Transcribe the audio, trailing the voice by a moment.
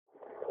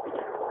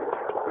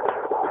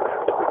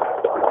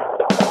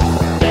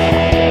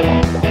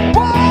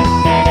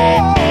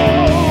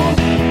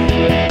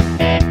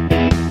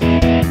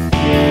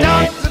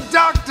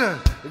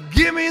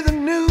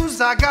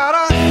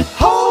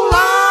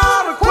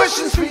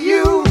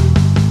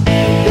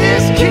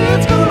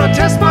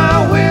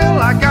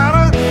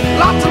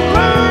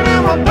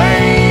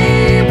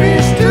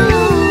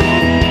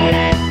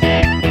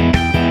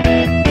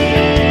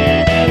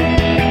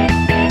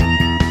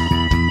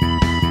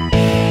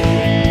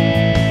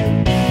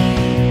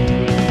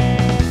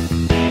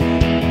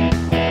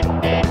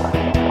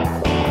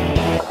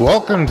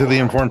Welcome to the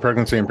Informed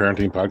Pregnancy and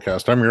Parenting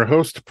Podcast. I'm your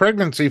host,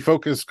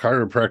 pregnancy-focused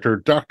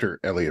chiropractor, Dr.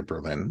 Elliot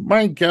Berlin.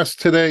 My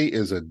guest today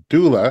is a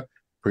doula,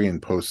 pre-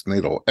 and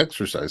postnatal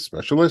exercise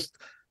specialist,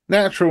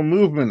 natural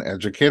movement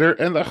educator,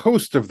 and the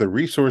host of the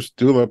Resource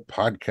Doula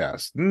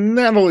podcast,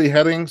 Natalie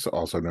Headdings,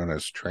 also known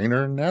as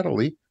Trainer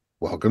Natalie.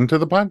 Welcome to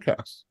the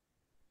podcast.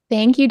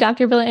 Thank you,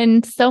 Dr.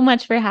 Berlin, so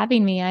much for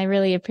having me. I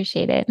really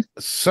appreciate it.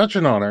 Such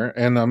an honor,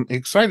 and I'm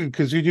excited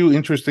because you do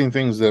interesting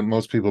things that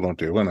most people don't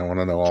do, and I want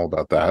to know all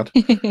about that.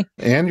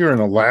 And you're in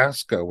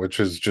Alaska,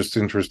 which is just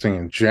interesting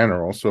in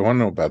general, so I want to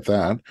know about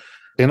that.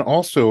 And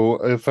also,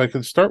 if I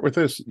could start with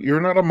this,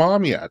 you're not a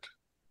mom yet.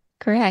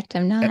 Correct,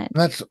 I'm not. And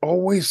that's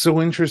always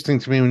so interesting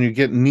to me when you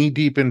get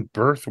knee-deep in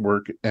birth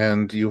work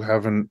and you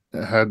haven't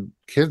had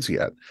kids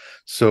yet.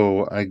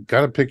 So I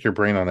got to pick your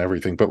brain on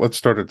everything, but let's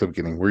start at the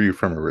beginning. Where are you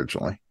from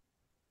originally?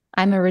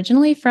 I'm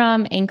originally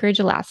from Anchorage,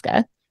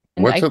 Alaska.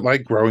 What's it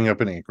like growing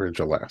up in Anchorage,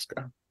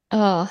 Alaska?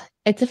 Oh,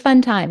 it's a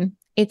fun time.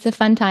 It's a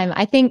fun time.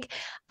 I think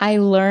I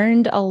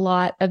learned a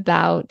lot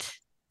about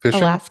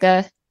Fishing?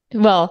 Alaska.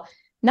 Well,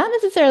 not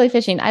necessarily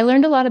fishing. I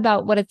learned a lot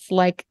about what it's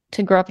like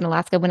to grow up in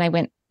Alaska when I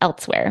went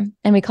elsewhere.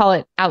 And we call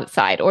it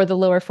outside or the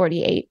lower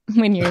 48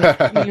 when you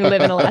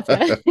live in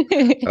Alaska.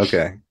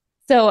 Okay.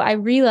 So I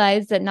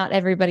realized that not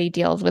everybody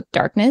deals with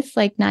darkness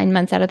like 9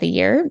 months out of the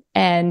year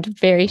and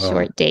very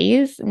short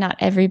days. Not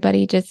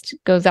everybody just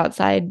goes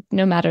outside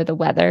no matter the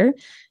weather.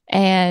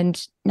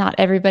 And not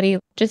everybody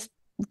just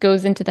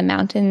goes into the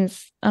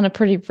mountains on a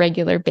pretty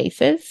regular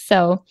basis.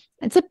 So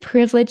it's a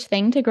privileged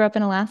thing to grow up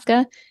in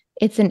Alaska.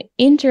 It's an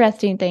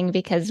interesting thing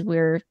because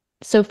we're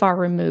so far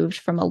removed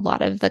from a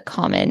lot of the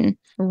common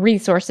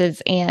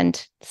resources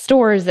and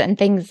stores and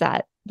things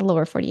that the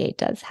lower 48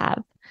 does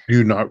have. Do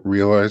you not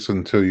realize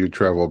until you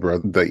travel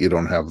abroad that you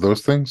don't have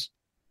those things?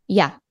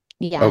 Yeah.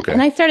 Okay.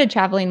 And I started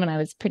traveling when I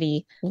was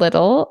pretty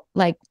little,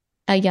 like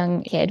a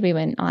young kid. We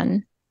went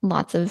on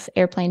lots of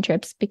airplane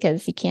trips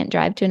because you can't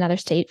drive to another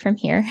state from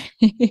here.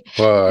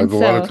 Well, a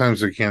lot of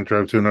times you can't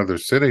drive to another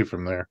city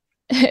from there.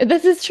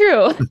 This is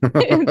true.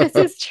 This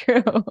is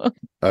true.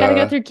 Got to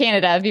go through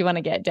Canada if you want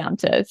to get down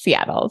to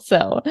Seattle.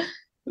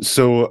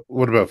 So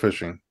what about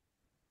fishing?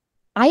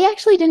 I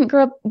actually didn't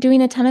grow up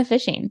doing a ton of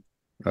fishing.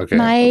 Okay.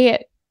 My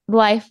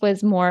life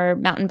was more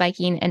mountain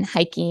biking and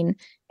hiking.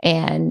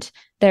 And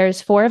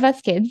there's 4 of us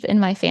kids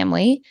in my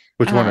family.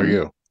 Which one are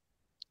you?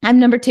 I'm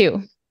number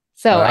 2.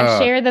 So I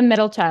share the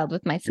middle child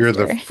with my sister. You're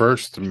the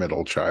first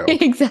middle child.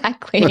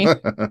 Exactly.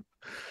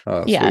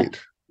 Yeah. Sweet.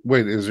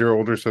 Wait, is your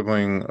older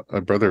sibling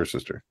a brother or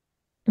sister?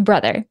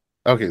 Brother.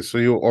 Okay, so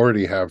you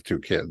already have 2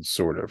 kids,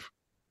 sort of.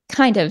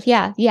 Kind of,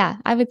 yeah,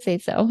 I would say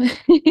so.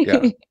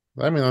 Yeah,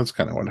 I mean, that's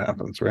kind of what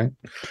happens, right?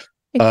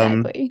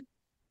 Exactly.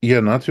 Yeah,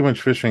 not too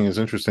much fishing is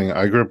interesting.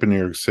 I grew up in New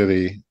York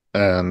City,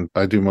 and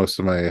I do most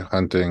of my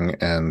hunting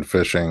and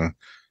fishing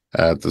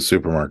at the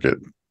supermarket.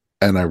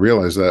 And I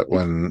realized that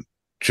when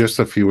just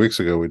a few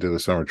weeks ago, we did a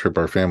summer trip,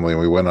 our family,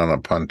 and we went on a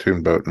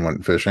pontoon boat and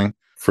went fishing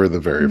for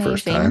the very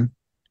first time.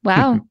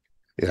 Wow.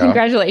 Yeah.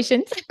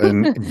 Congratulations.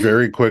 And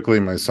very quickly,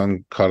 my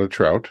son caught a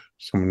trout.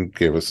 Someone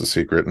gave us a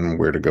secret and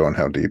where to go and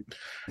how deep.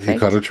 He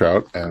caught a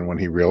trout, and when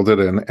he reeled it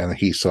in and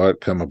he saw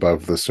it come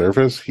above the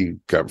surface, he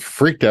got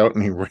freaked out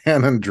and he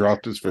ran and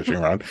dropped his fishing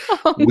rod.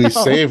 We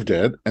saved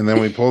it, and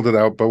then we pulled it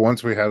out. But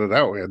once we had it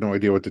out, we had no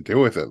idea what to do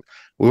with it.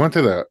 We went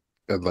to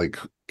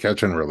the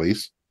catch and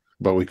release,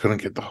 but we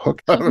couldn't get the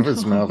hook out of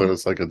his mouth. It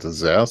was like a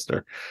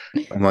disaster.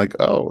 I'm like,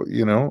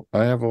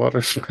 I have a lot of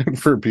respect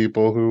for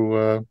people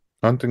who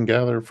hunt and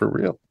gather for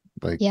real.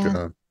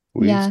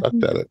 We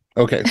sucked at it.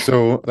 Okay,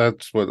 so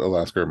that's what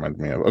Alaska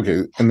reminded me of.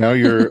 Okay, and now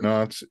you're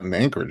not in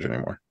Anchorage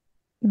anymore.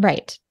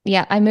 Right.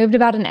 Yeah, I moved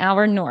about an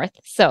hour north,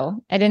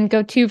 so I didn't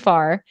go too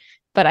far,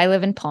 but I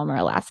live in Palmer,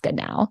 Alaska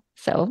now.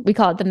 So we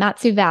call it the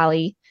Matsu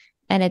Valley,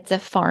 and it's a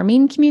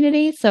farming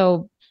community.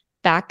 So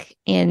back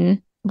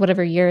in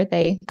whatever year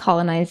they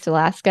colonized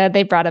Alaska,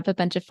 they brought up a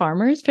bunch of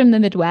farmers from the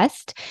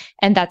Midwest,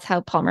 and that's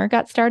how Palmer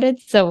got started.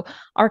 So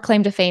our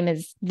claim to fame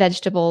is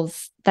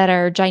vegetables that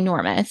are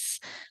ginormous.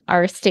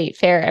 Our state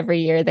fair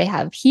every year, they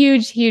have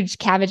huge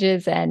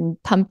cabbages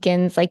and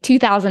pumpkins, like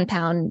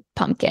 2,000-pound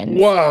pumpkins.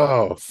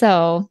 Wow.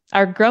 So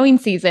our growing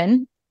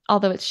season,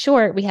 although it's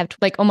short, we have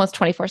almost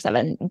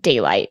 24/7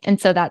 daylight. And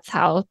so that's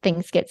how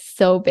things get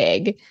so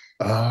big.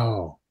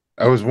 Oh,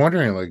 I was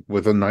wondering,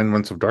 with the 9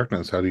 months of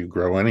darkness, how do you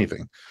grow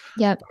anything?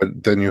 Yep.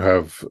 But then you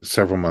have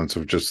several months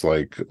of just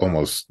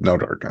almost no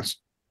darkness.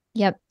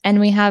 Yep. And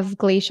we have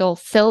glacial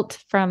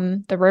silt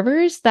from the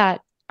rivers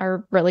that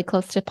are really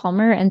close to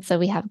Palmer. And so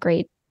we have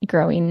great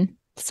growing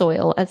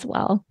soil as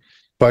well.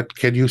 But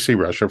can you see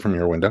Russia from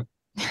your window?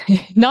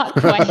 Not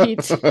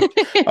quite.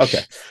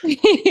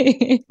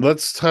 Okay.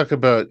 Let's talk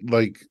about,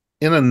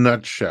 in a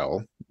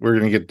nutshell, we're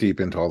going to get deep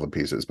into all the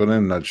pieces, but in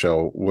a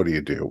nutshell, what do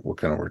you do? What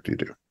kind of work do you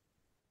do?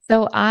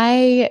 So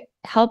I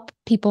help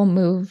people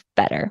move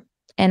better,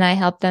 and I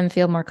help them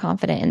feel more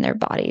confident in their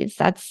bodies.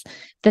 That's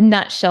the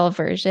nutshell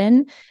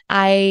version.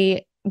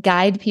 I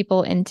guide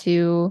people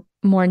into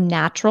more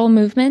natural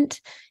movement,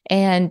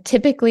 and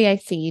typically I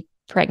see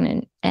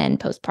pregnant and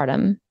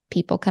postpartum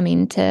people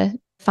coming to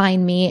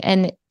find me.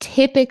 And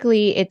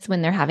typically it's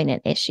when they're having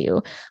an issue.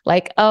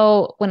 Like,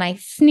 oh, when I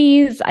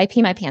sneeze, I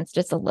pee my pants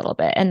just a little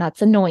bit and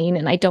that's annoying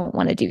and I don't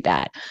want to do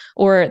that.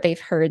 Or they've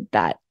heard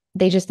that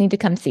they just need to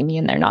come see me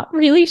and they're not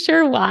really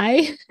sure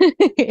why,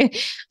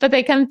 but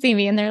they come see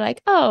me and they're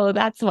like, oh,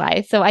 that's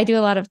why. So I do a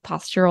lot of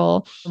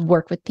postural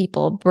work with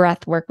people,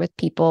 breath work with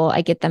people.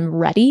 I get them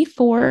ready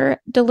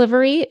for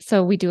delivery.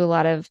 So we do a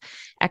lot of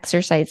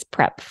exercise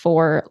prep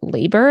for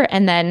labor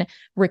and then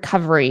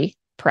recovery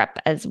prep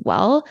as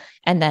well.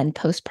 And then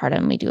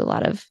postpartum, we do a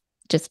lot of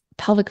just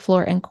pelvic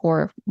floor and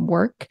core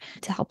work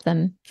to help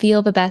them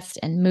feel the best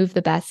and move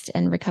the best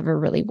and recover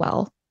really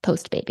well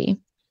post-baby.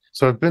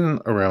 So I've been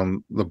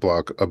around the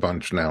block a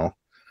bunch now.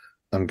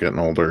 I'm getting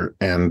older,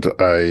 and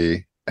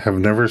I have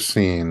never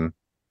seen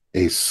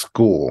a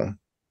school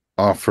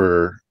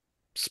offer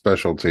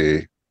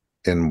specialty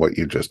in what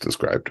you just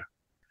described.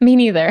 Me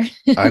neither.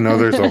 I know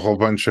there's a whole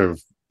bunch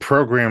of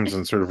programs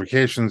and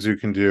certifications you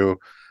can do,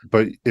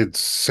 but it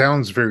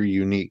sounds very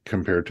unique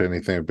compared to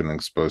anything I've been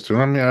exposed to.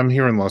 And I mean, I'm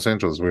here in Los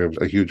Angeles. We have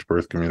a huge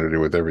birth community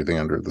with everything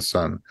under the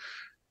sun.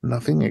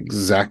 Nothing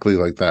exactly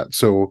like that.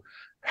 So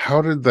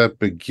how did that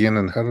begin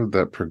and how did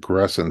that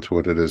progress into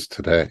what it is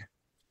today?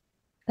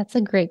 That's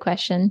a great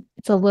question.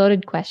 It's a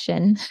loaded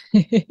question.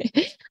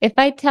 If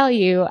I tell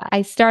you,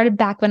 I started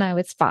back when I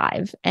was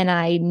 5 and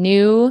I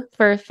knew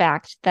for a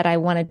fact that I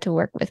wanted to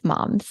work with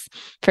moms.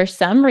 For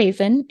some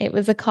reason, it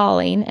was a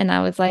calling and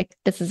I was like,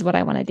 this is what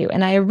I want to do.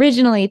 And I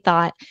originally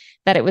thought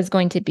that it was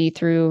going to be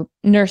through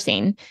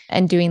nursing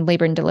and doing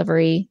labor and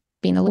delivery,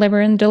 being a labor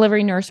and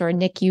delivery nurse or a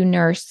NICU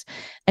nurse.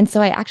 And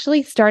so I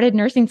actually started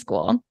nursing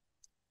school.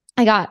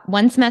 I got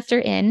 1 semester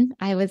in,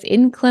 I was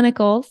in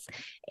clinicals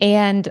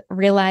and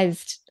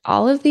realized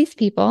all of these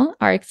people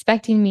are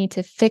expecting me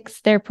to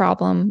fix their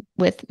problem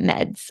with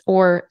meds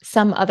or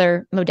some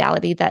other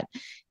modality that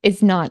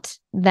is not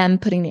them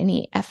putting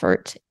any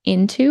effort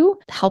into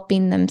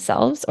helping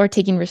themselves or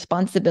taking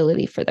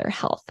responsibility for their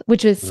health,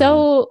 which was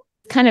so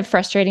kind of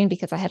frustrating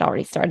because I had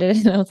already started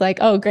and I was like,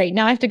 oh, great.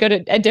 Now I have to go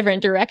to a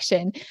different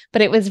direction.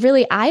 But it was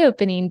really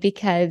eye-opening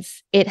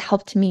because it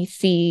helped me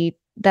see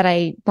that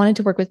I wanted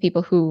to work with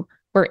people who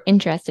were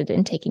interested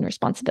in taking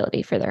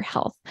responsibility for their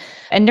health.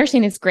 And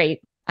nursing is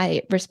great.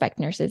 I respect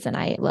nurses and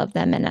I love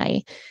them. And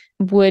I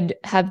would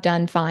have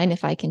done fine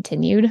if I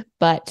continued,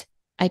 but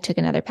I took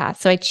another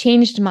path. So I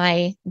changed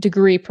my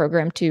degree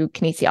program to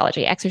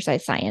kinesiology,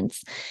 exercise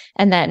science,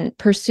 and then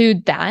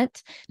pursued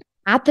that.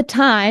 At the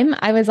time,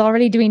 I was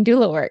already doing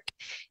doula work.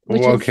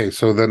 Well, okay.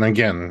 So then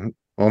again,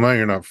 well, now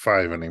you're not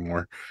 5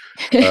 anymore.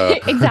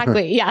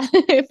 Exactly. Yeah.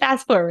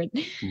 Fast forward.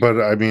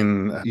 But I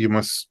mean, you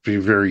must be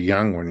very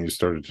young when you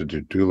started to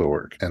do doula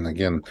work. And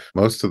again,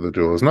 most of the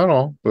doulas, not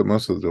all, but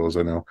most of the doulas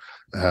I know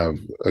have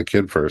a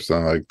kid first.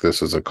 And like,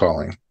 this is a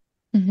calling.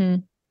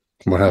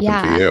 Mm-hmm. What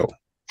happened to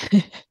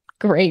you?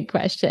 Great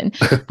question.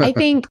 I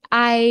think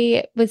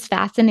I was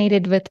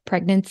fascinated with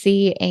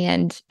pregnancy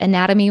and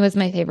anatomy was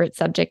my favorite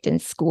subject in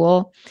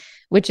school,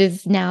 which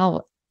is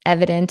now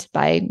evident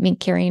by me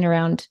carrying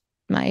around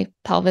my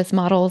pelvis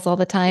models all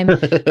the time.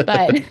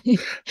 But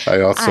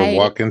I also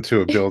walk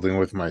into a building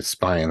with my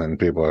spine and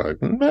people are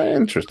like,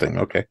 interesting.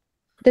 Okay.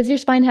 Does your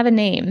spine have a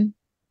name?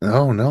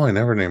 No, I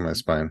never named my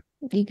spine.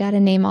 You got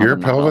to name all your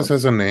the pelvis models.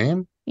 has a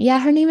name? Yeah,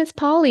 her name is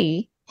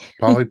Polly.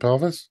 Polly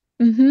pelvis?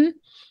 Mm-hmm.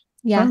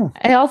 Yeah. Oh.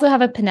 I also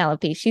have a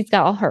Penelope. She's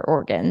got all her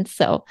organs.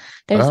 So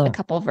there's a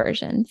couple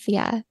versions.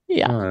 Yeah.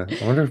 Yeah.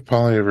 I wonder if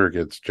Polly ever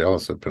gets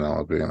jealous of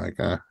Penelope.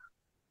 Like,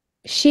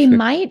 She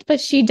might, but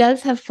she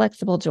does have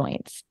flexible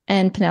joints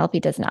and Penelope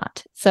does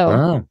not.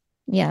 So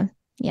yeah.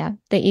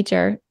 They each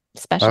are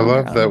special. I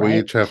love that we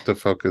each have to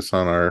focus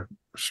on our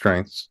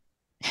strengths.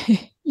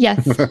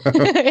 Yes.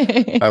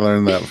 I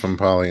learned that from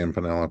Polly and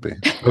Penelope.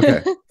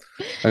 Okay.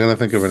 I'm going to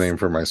think of a name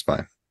for my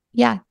spine.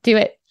 Yeah, do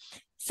it.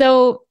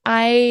 So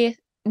I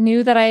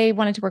knew that I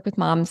wanted to work with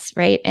moms,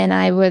 right? And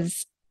I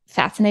was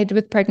fascinated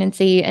with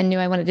pregnancy and knew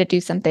I wanted to do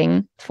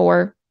something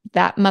for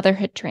that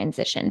motherhood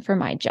transition for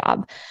my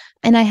job.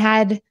 And I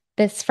had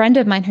this friend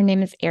of mine, her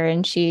name is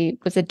Erin. She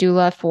was a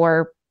doula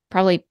for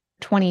probably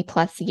 20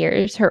 plus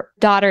years. Her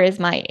daughter is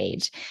my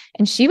age.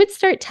 And she would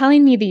start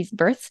telling me these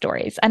birth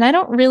stories. And I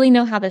don't really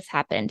know how this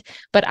happened,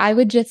 but I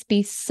would just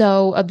be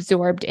so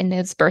absorbed in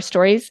those birth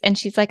stories. And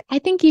she's like, I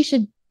think you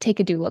should take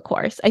a doula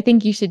course. I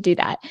think you should do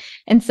that.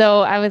 And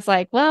so I was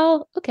like,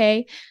 well,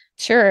 okay,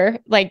 sure.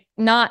 Like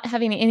not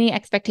having any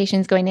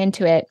expectations going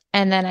into it.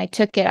 And then I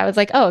took it. I was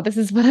like, oh, this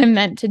is what I'm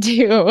meant to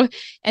do.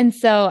 And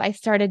so I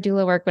started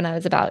doula work when I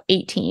was about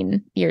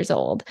 18 years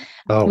old,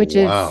 which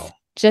is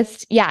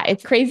just,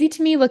 it's crazy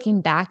to me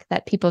looking back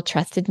that people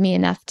trusted me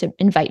enough to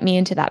invite me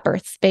into that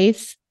birth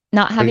space,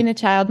 not having a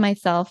child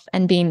myself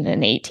and being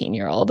an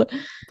 18-year-old.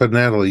 But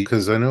Natalie,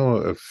 because I know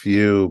a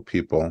few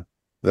people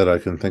that I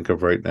can think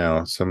of right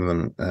now, some of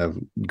them have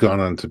gone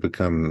on to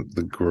become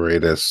the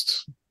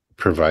greatest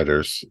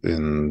providers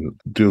in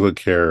doula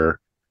care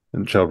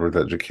and childbirth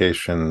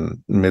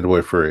education,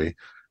 midwifery,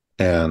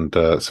 and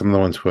some of the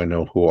ones who I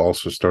know who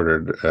also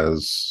started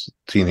as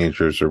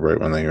teenagers or right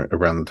when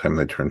around the time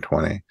they turned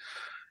 20.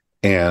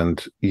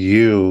 and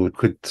you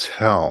could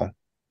tell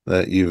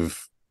that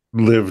you've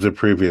lived a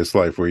previous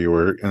life where you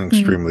were an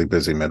extremely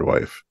busy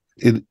midwife.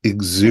 It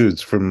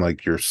exudes from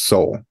like your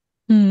soul,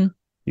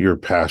 your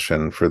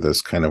passion for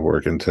this kind of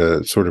work, and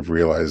to sort of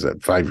realize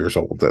at 5 years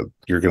old that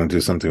you're going to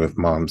do something with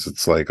moms.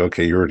 It's like,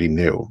 okay, you already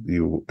knew,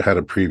 you had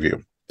a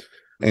preview.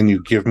 And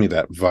you give me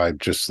that vibe,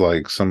 just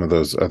like some of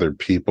those other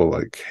people,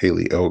 like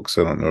Haley Oakes.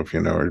 I don't know if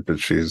you know her, but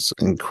she's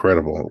an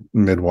incredible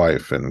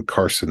midwife, and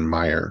Carson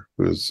Meyer,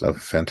 who's a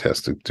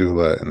fantastic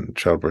doula and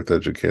childbirth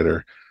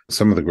educator.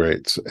 Some of the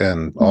greats.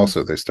 And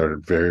also they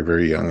started very,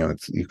 very young, and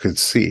you could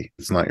see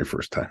it's not your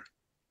first time.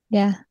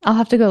 Yeah. I'll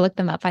have to go look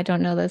them up. I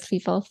don't know those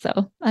people,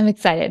 so I'm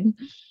excited.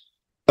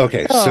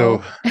 Okay.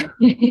 So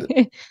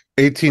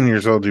 18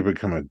 years old, you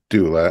become a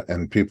doula,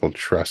 and people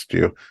trust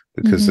you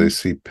because they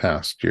see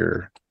past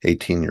your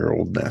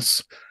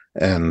 18-year-oldness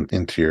and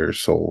into your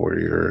soul, where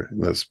you're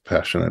this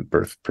passionate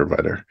birth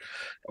provider.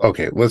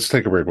 Okay, let's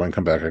take a break. When we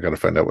come back, I got to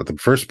find out what the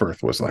first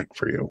birth was like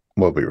for you.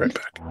 We'll be right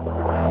back.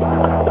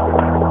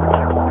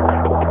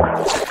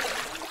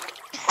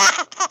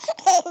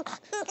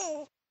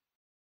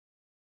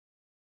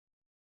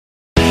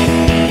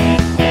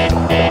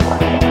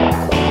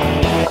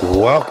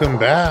 Welcome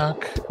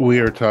back. We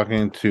are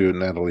talking to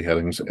Natalie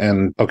Headdings.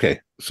 And okay,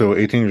 so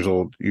 18 years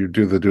old, you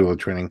do the doula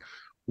training.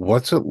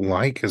 What's it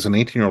like as an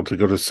 18-year-old to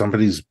go to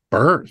somebody's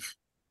birth?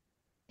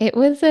 It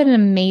was an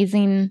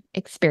amazing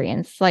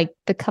experience. Like,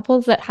 the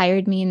couples that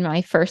hired me in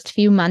my first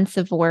few months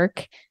of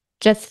work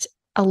just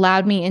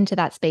allowed me into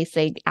that space.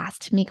 They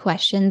asked me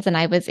questions, and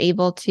I was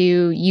able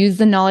to use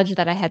the knowledge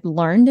that I had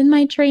learned in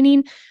my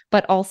training,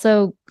 but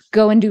also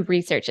go and do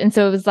research. And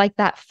so it was like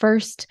that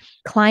first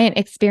client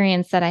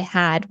experience that I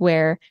had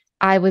where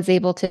I was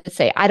able to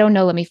say, I don't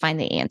know, let me find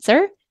the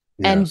answer.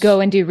 And go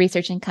and do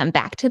research and come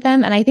back to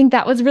them. And I think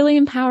that was really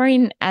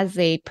empowering as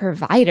a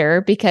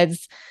provider,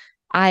 because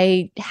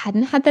I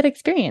hadn't had that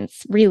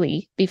experience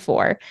really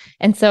before.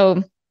 And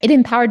so it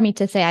empowered me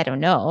to say, I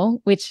don't know,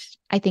 which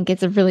I think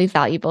is a really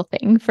valuable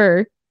thing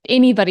for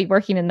anybody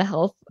working in the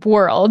health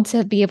world,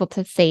 to be able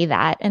to say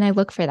that. And I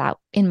look for that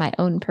in my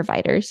own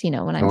providers,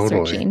 when I'm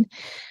searching.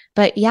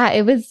 But yeah,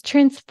 it was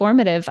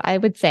transformative, I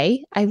would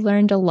say. I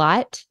learned a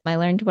lot. I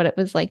learned what it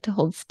was like to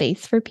hold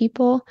space for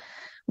people.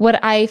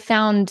 What I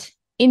found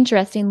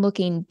interesting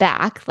looking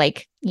back,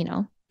 like,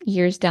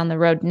 years down the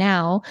road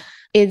now,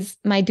 is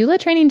my doula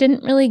training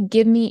didn't really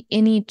give me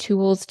any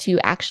tools to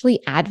actually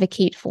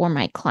advocate for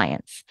my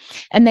clients.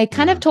 And they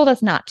kind of told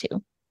us not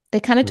to. They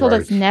kind of told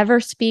us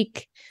never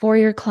speak for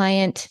your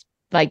client,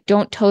 like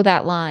don't toe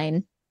that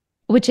line,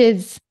 which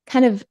is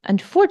kind of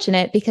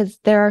unfortunate, because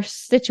there are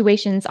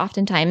situations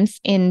oftentimes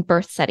in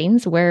birth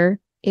settings where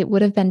it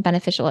would have been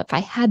beneficial if I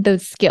had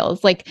those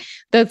skills, like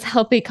those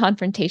healthy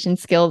confrontation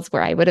skills,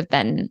 where I would have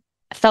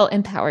felt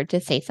empowered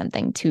to say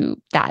something to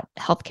that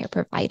healthcare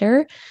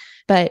provider.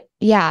 But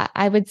yeah,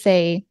 I would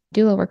say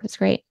doula work was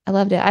great. I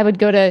loved it. I would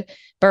go to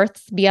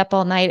births, be up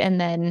all night, and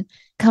then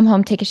come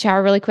home, take a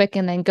shower really quick,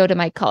 and then go to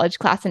my college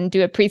class and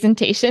do a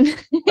presentation.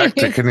 Back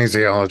to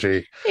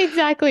kinesiology.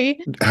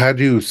 Exactly. Had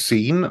you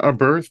seen a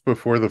birth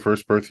before the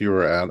first birth you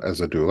were at as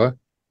a doula?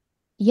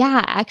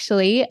 Yeah,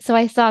 actually. So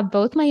I saw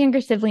both my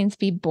younger siblings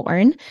be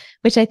born,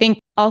 which I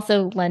think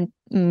also lent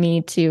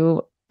me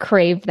to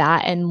crave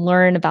that and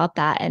learn about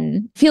that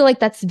and feel like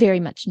that's very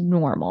much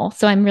normal.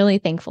 So I'm really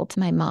thankful to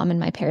my mom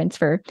and my parents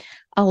for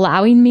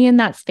allowing me in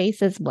that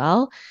space as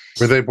well.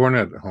 Were they born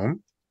at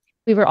home?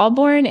 We were all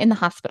born in the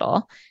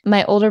hospital.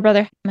 My older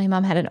brother, my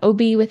mom had an OB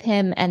with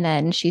him, and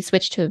then she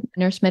switched to a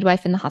nurse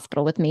midwife in the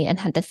hospital with me and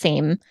had the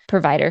same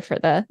provider for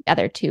the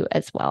other two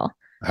as well.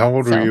 How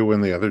old were you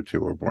when the other two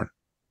were born?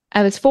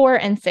 I was 4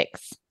 and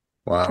 6.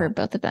 Wow. For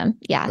both of them.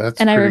 Yeah.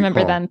 That's and I remember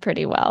cool. them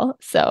pretty well.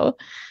 So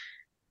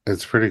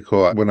it's pretty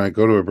cool. When I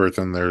go to a birth,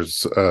 and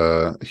there's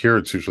here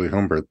it's usually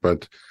home birth,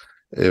 but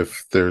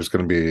if there's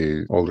going to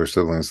be older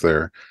siblings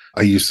there,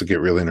 I used to get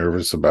really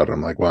nervous about it.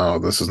 I'm like, wow,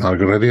 this is not a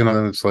good idea. And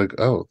then it's like,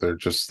 oh, they're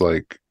just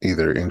like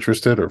either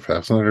interested or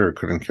fascinated or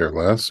couldn't care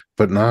less,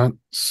 but not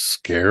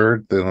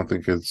scared. They don't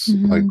think it's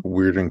like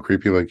weird and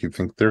creepy like you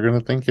think they're going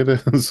to think it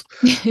is.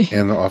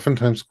 And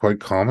oftentimes quite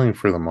calming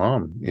for the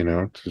mom,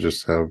 to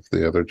just have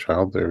the other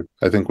child there.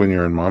 I think when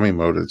you're in mommy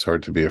mode, it's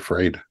hard to be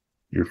afraid.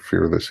 You're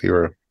fearless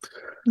hero.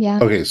 Yeah.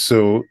 Okay,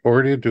 so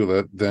already a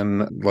doula,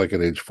 then like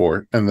at age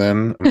 4, and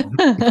then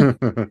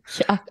and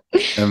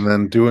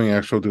then doing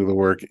actual doula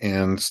work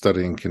and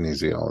studying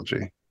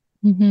kinesiology.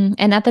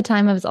 And at the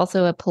time, I was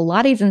also a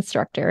Pilates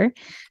instructor.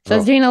 So I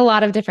was doing a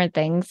lot of different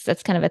things.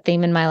 That's kind of a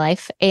theme in my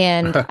life.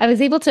 And I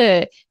was able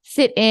to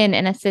sit in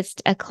and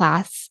assist a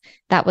class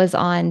that was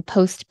on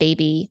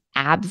post-baby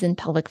abs and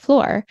pelvic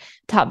floor,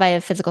 taught by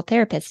a physical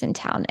therapist in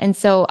town. And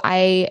so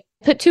I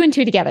put 2 and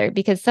 2 together,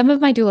 because some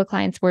of my doula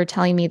clients were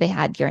telling me they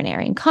had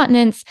urinary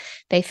incontinence.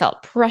 They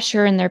felt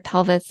pressure in their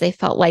pelvis. They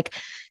felt like,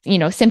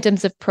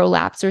 symptoms of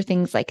prolapse or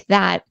things like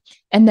that.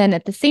 And then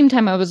at the same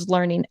time, I was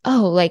learning,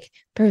 oh, like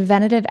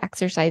preventative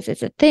exercise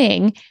is a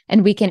thing,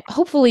 and we can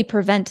hopefully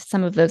prevent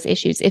some of those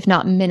issues, if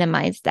not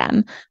minimize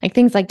them. Like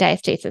things like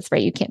diastasis,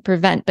 right? You can't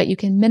prevent, but you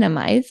can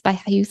minimize by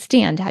how you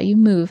stand, how you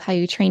move, how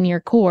you train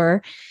your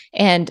core,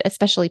 and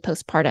especially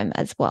postpartum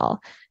as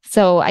well.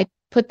 So I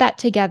put that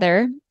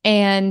together,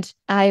 and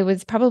I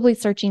was probably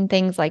searching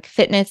things like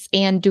fitness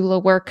and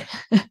doula work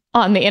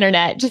on the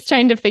internet, just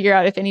trying to figure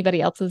out if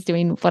anybody else was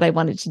doing what I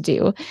wanted to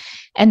do.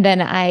 And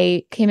then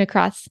I came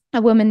across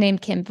a woman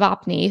named Kim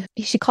Vopney.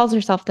 She calls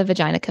herself the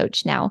vagina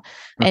coach now.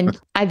 And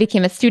I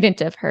became a student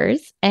of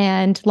hers.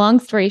 And long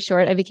story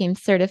short, I became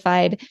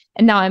certified.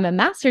 And now I'm a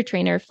master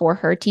trainer for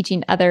her,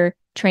 teaching other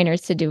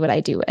trainers to do what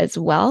I do as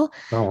well.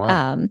 Oh,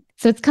 wow.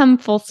 So it's come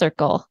full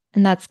circle.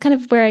 And that's kind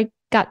of where I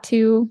got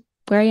to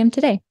where I am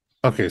today.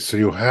 Okay, so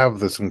you have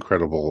this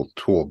incredible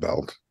tool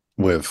belt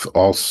with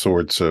all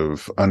sorts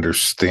of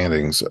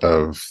understandings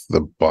of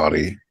the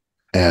body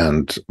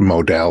and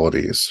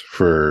modalities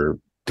for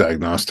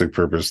diagnostic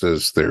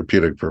purposes,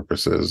 therapeutic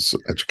purposes,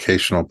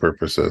 educational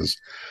purposes,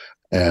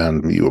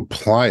 and you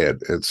apply it,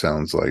 it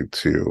sounds like,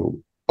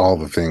 to all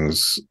the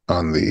things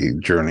on the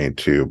journey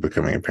to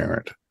becoming a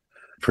parent,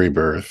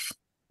 pre-birth,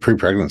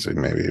 pre-pregnancy,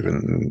 maybe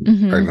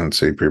even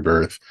pregnancy,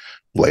 pre-birth,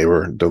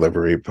 labor,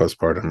 delivery,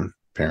 postpartum,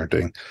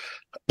 parenting.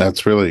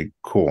 That's really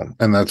cool.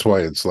 And that's why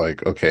it's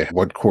like, okay,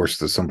 what course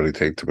does somebody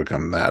take to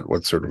become that?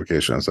 What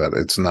certification is that?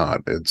 It's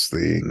not. It's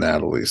the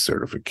Natalie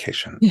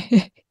certification.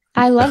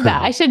 I love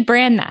that. I should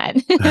brand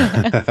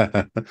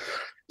that.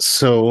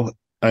 So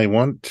I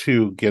want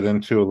to get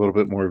into a little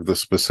bit more of the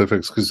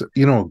specifics because,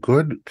 you know, a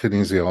good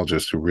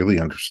kinesiologist who really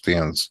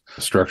understands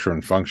structure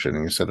and function,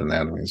 and you said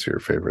anatomy is your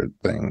favorite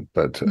thing,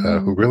 but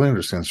who really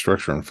understands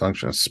structure and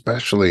function,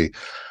 especially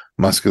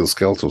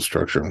musculoskeletal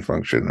structure and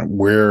function,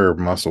 where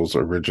muscles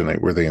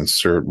originate, where they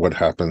insert, what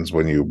happens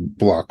when you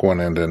block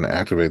one end and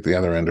activate the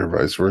other end, or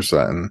vice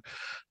versa. And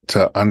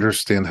to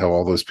understand how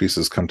all those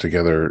pieces come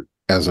together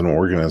as an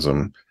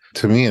organism,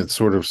 to me, it's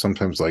sort of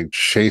sometimes like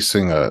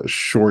chasing a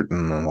short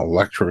in an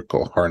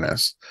electrical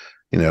harness,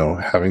 you know,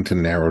 having to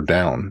narrow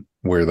down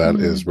where that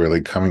is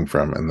really coming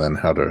from and then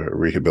how to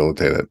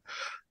rehabilitate it.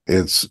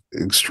 It's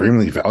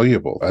extremely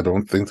valuable. I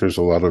don't think there's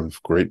a lot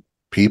of great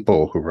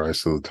people who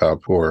rise to the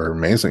top who are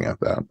amazing at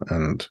that.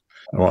 And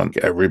I want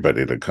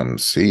everybody to come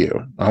see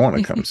you. I want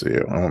to come see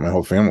you. I want my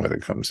whole family to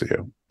come see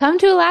you. Come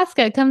to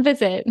Alaska. Come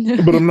visit.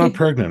 But I'm not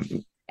pregnant.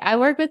 I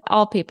work with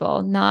all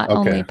people, not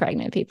only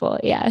pregnant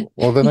people. Yeah.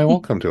 Well, then I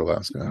won't come to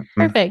Alaska.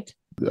 Perfect.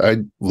 I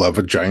love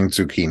a giant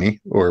zucchini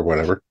or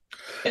whatever.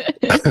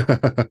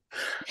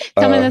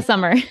 Come in the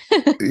summer.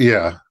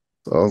 Yeah.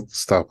 I'll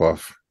stop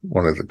off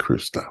one of the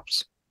cruise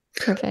stops.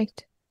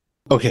 Perfect.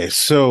 Okay,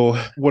 so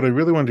what I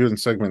really want to do in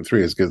segment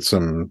 3 is get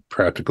some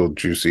practical,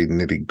 juicy,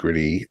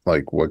 nitty-gritty,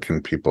 like what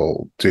can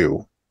people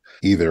do,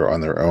 either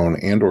on their own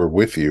and or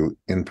with you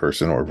in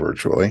person or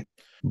virtually.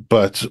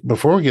 But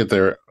before we get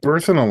there,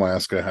 birth in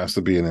Alaska has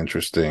to be an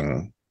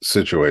interesting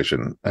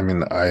situation. I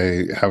mean,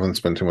 I haven't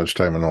spent too much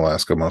time in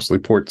Alaska, mostly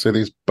port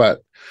cities,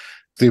 but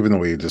even the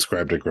way you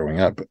described it growing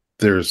up,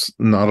 there's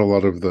not a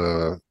lot of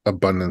the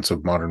abundance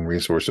of modern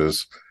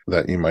resources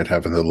that you might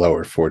have in the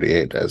lower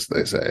 48, as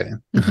they say.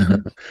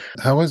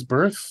 How is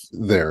birth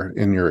there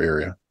in your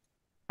area?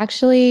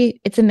 Actually,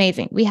 it's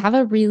amazing. We have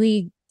a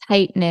really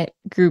tight-knit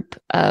group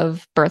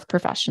of birth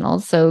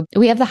professionals. So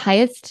we have the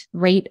highest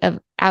rate of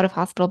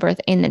out-of-hospital birth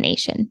in the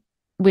nation,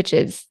 which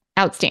is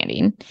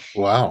outstanding.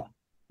 Wow.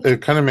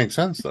 It kind of makes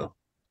sense, though.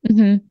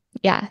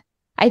 Yeah.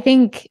 I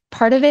think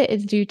part of it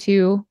is due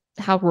to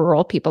how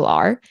rural people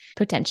are,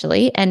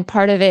 potentially. And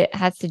part of it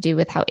has to do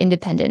with how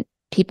independent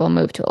people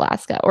move to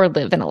Alaska or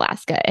live in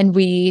Alaska. And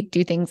we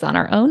do things on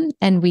our own,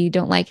 and we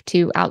don't like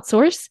to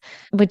outsource,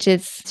 which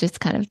is just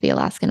kind of the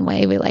Alaskan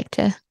way. We like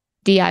to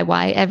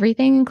DIY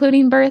everything,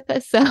 including birth.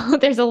 So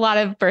there's a lot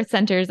of birth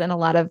centers and a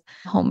lot of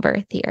home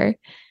birth here.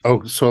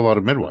 Oh, so a lot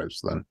of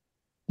midwives then?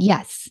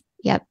 Yes.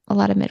 Yep. A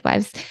lot of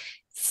midwives,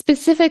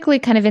 specifically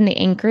kind of in the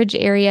Anchorage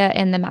area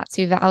and the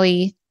Matsu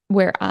Valley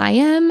where I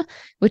am,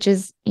 which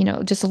is, you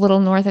know, just a little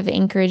north of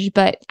Anchorage,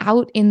 but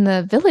out in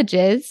the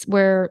villages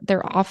where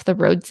they're off the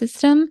road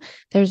system,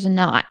 there's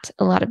not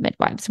a lot of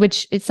midwives,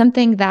 which is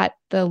something that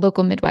the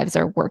local midwives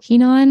are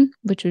working on,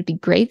 which would be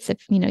great. So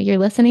if, you know, you're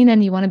listening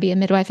and you want to be a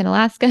midwife in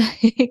Alaska,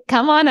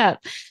 come on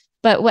up.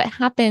 But what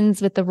happens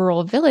with the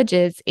rural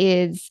villages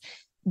is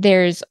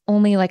there's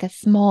only like a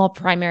small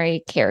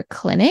primary care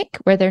clinic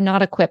where they're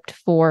not equipped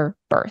for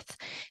birth.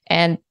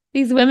 And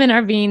these women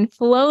are being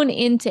flown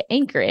into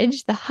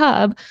Anchorage, the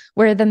hub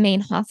where the main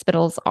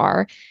hospitals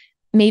are,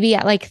 maybe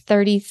at like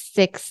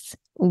 36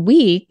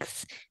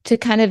 weeks to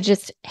kind of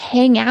just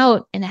hang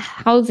out in a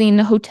housing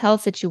hotel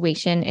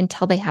situation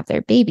until they have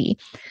their baby,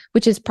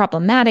 which is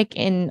problematic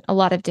in a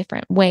lot of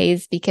different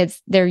ways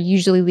because they're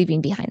usually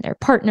leaving behind their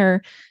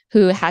partner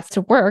who has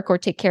to work or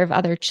take care of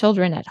other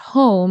children at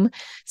home.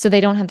 So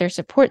they don't have their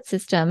support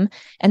system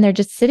and they're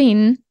just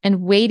sitting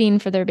and waiting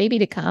for their baby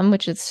to come,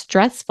 which is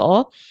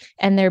stressful,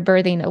 and they're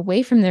birthing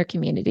away from their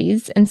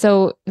communities. And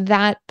so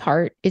that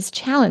part is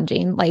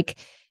challenging. Like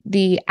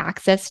the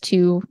access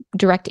to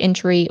direct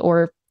entry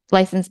or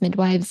licensed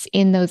midwives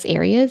in those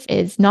areas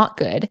is not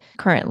good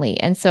currently.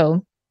 And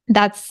so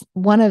that's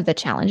one of the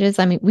challenges.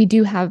 I mean, we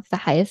do have the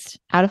highest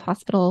out of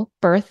hospital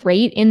birth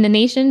rate in the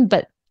nation,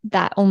 but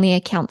that only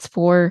accounts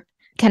for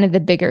kind of the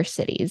bigger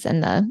cities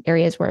and the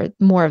areas where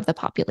more of the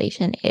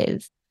population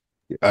is.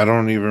 I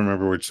don't even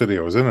remember which city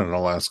I was in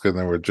Alaska. And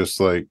they were just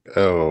like,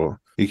 oh,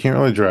 you can't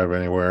really drive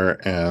anywhere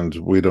and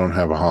we don't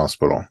have a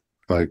hospital.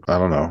 Like, I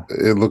don't know.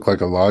 It looked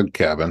like a log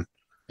cabin.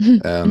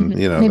 And,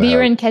 you know, maybe you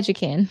were in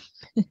Ketchikan.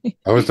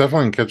 I was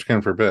definitely in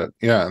Ketchikan for a bit.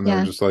 Yeah. And they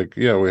were just like,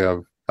 yeah, we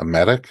have a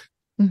medic.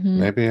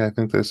 Maybe I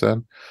think they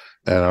said.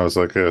 And I was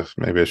like,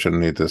 maybe I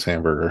shouldn't eat this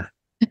hamburger.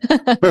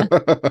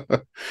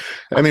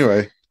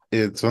 Anyway,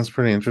 it sounds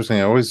pretty interesting.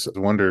 I always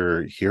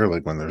wonder here,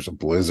 like when there's a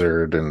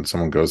blizzard and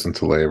someone goes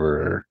into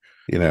labor,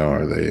 you know,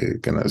 are they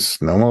going to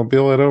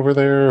snowmobile it over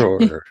there?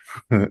 Or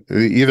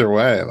either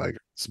way, like,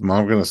 is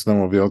mom going to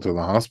snowmobile to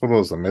the hospital?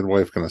 Is the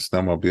midwife going to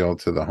snowmobile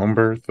to the home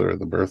birth or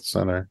the birth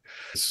center?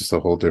 It's just a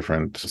whole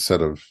different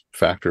set of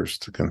factors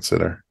to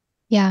consider.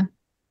 Yeah,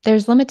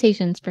 there's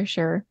limitations for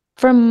sure.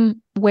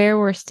 From where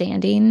we're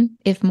standing,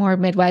 if more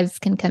midwives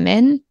can come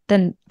in,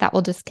 then that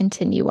will just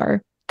continue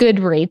our good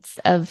rates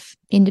of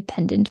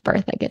independent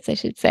birth, I guess I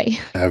should say.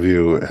 Have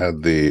you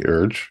had the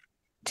urge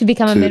to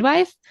become a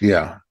midwife?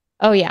 Yeah.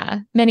 Oh, yeah,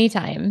 many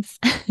times.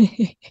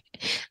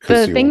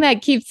 The thing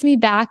that keeps me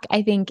back,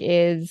 I think,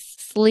 is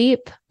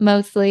sleep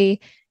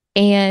mostly.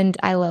 And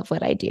I love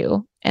what I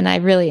do. And I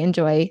really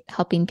enjoy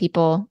helping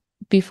people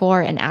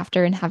before and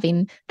after and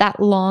having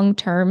that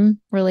long-term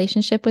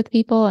relationship with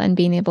people and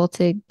being able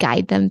to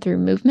guide them through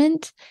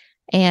movement.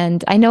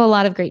 And I know a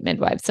lot of great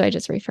midwives, so I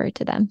just refer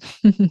to them.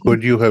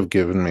 Would you have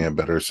given me a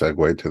better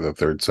segue to the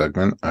third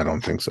segment? I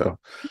don't think so.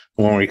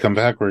 When we come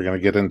back, we're going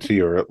to get into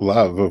your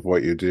love of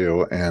what you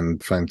do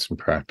and find some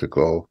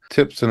practical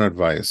tips and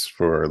advice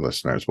for our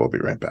listeners. We'll be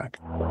right back.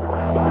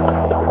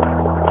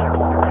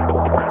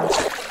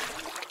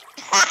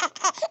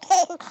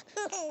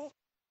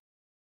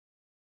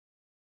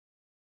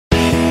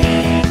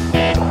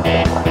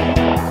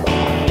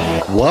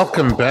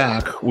 Welcome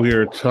back. We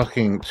are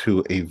talking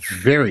to a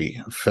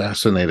very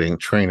fascinating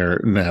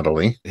trainer,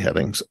 Natalie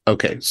Headdings.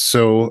 Okay,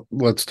 so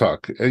let's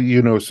talk.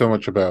 You know so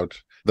much about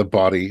the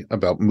body,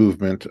 about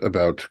movement,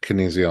 about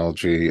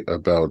kinesiology,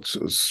 about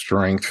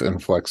strength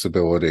and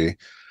flexibility.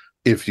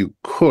 If you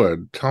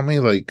could, tell me,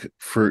 like,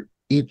 for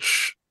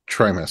each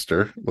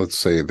trimester, let's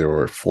say there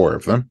were 4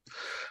 of them,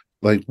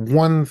 like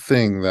one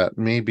thing that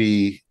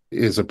maybe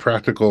is a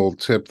practical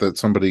tip that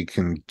somebody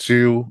can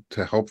do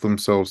to help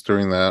themselves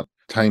during that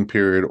time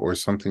period, or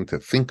something to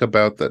think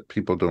about that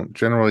people don't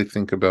generally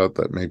think about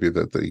that maybe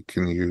that they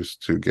can use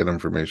to get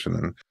information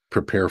and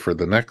prepare for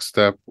the next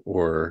step,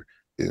 or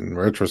in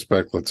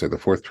retrospect, let's say the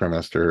 4th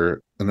trimester,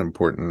 an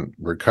important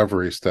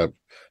recovery step.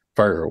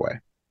 Fire away.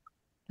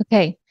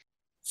 Okay.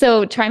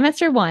 So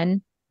trimester 1,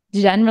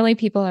 generally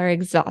people are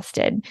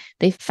exhausted.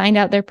 They find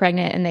out they're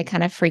pregnant and they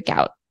kind of freak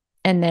out.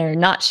 And they're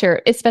not sure,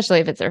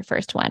 especially if it's their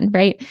first one,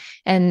 right?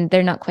 And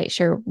they're not quite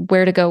sure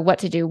where to go, what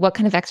to do, what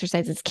kind of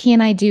exercises can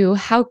I do?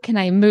 How can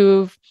I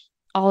move?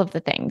 All of the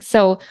things.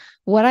 So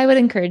what I would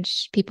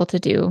encourage people to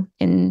do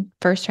in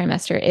first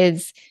trimester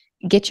is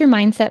get your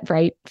mindset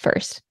right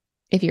first.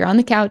 If you're on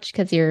the couch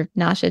because you're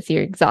nauseous,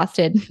 you're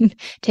exhausted,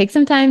 take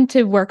some time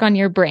to work on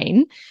your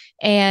brain.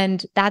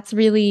 And that's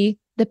really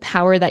the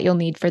power that you'll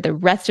need for the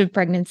rest of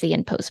pregnancy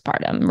and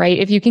postpartum, right?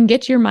 If you can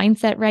get your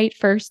mindset right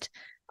first,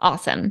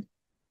 awesome.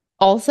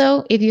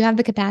 Also, if you have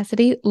the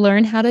capacity,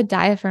 learn how to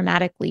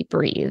diaphragmatically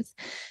breathe.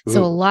 Ooh.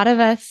 So a lot of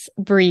us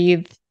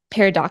breathe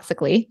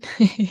paradoxically.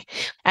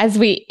 As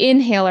we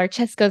inhale, our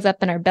chest goes up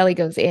and our belly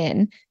goes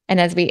in.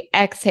 And as we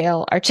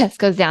exhale, our chest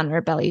goes down and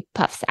our belly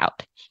puffs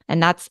out.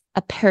 And that's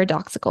a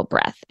paradoxical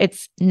breath.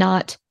 It's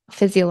not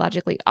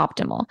physiologically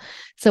optimal.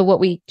 So what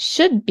we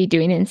should be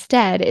doing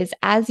instead is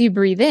as you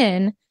breathe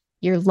in,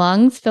 your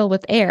lungs fill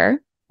with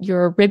air.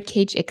 Your rib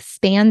cage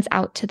expands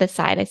out to the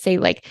side. I say,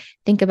 like,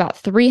 think about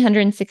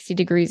 360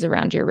 degrees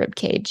around your rib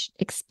cage,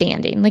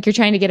 expanding, like you're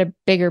trying to get a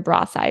bigger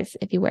bra size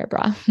if you wear a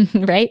bra,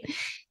 right?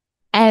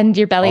 And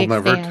your belly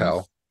expands. I'll never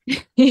tell.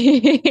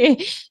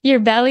 Your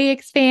belly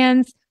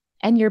expands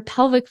and your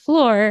pelvic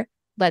floor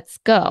lets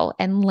go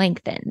and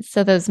lengthens.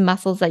 So those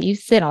muscles that you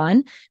sit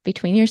on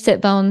between your sit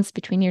bones,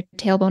 between your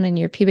tailbone and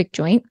your pubic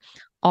joint,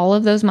 all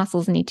of those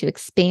muscles need to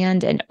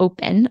expand and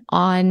open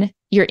on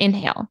your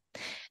inhale.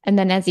 And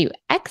then as you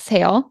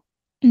exhale,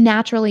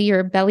 naturally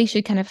your belly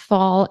should kind of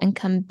fall and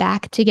come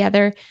back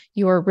together.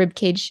 Your rib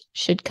cage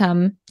should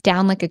come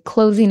down like a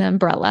closing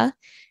umbrella,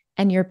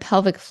 and your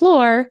pelvic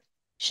floor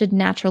should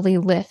naturally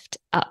lift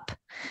up.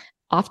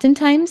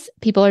 Oftentimes,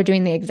 people are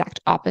doing the exact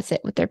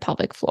opposite with their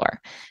pelvic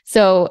floor.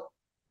 So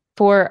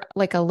for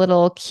like a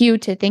little cue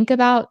to think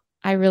about,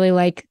 I really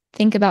like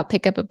pick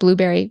up a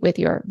blueberry with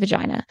your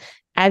vagina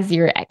as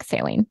you're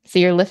exhaling. So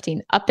you're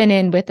lifting up and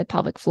in with the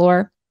pelvic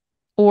floor.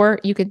 Or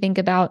you could think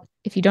about,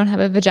 if you don't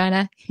have a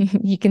vagina,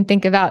 you can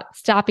think about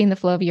stopping the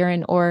flow of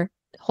urine or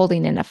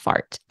holding in a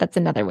fart. That's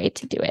another way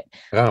to do it.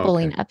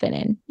 Pulling up and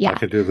in. Yeah. I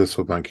could do this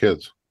with my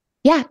kids.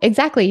 Yeah,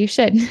 exactly. You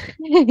should.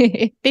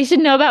 They should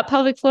know about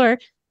pelvic floor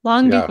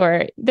long Yeah.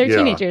 before they're Yeah.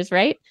 teenagers,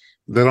 right?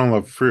 They don't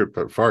love fruit,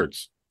 but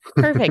farts.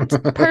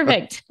 Perfect.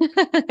 Perfect.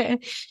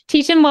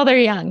 Teach them while they're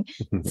young.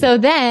 So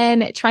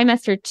then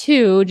trimester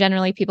 2,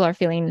 generally people are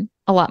feeling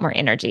a lot more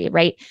energy,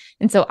 right?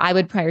 And so I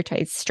would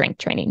prioritize strength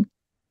training.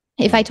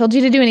 If I told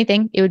you to do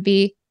anything, it would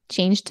be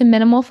change to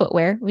minimal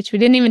footwear, which we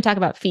didn't even talk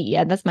about feet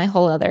yet. That's my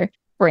whole other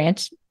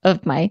branch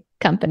of my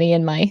company,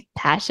 and my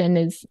passion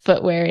is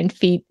footwear and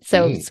feet.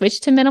 So switch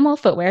to minimal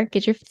footwear,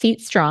 get your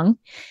feet strong.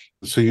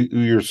 So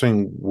you're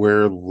saying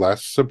wear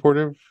less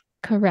supportive?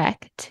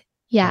 Correct.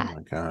 Yeah. Oh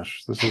my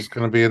gosh, this is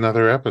going to be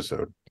another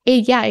episode.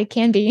 It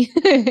can be.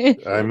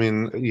 I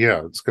mean,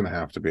 yeah, it's going to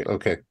have to be.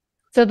 Okay.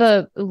 So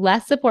the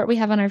less support we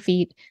have on our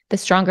feet, the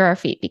stronger our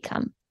feet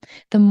become.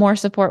 The more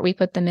support we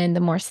put them in, the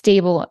more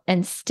stable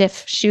and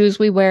stiff shoes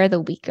we wear, the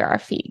weaker our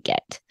feet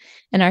get.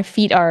 And our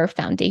feet are our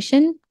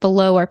foundation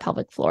below our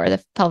pelvic floor.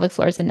 The pelvic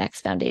floor is the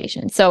next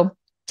foundation. So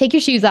take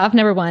your shoes off,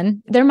 number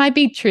 1. There might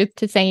be truth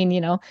to saying,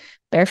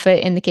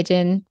 barefoot in the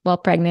kitchen while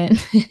pregnant.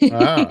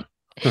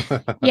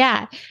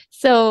 Yeah.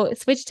 So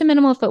switch to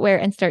minimal footwear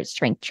and start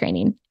strength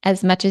training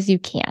as much as you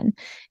can.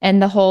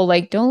 And the whole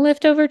don't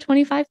lift over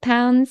 25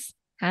 pounds,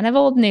 kind of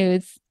old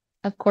news.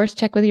 Of course,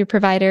 check with your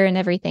provider and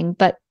everything.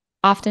 But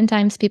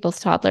oftentimes people's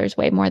toddlers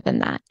weigh more than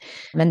that.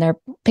 And they're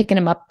picking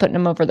them up, putting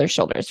them over their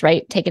shoulders,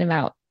 right? Taking them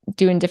out,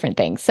 doing different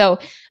things. So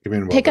you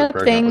mean pick up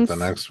things. With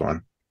the next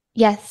one?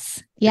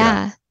 Yes.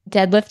 Yeah.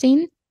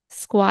 Deadlifting,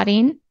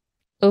 squatting,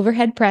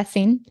 overhead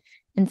pressing,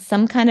 and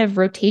some kind of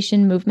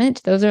rotation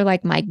movement. Those are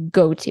like my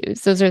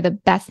go-tos. Those are the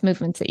best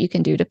movements that you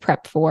can do to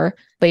prep for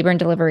labor and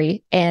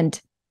delivery and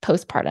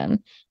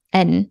postpartum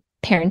and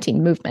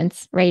parenting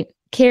movements, right?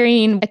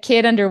 Carrying a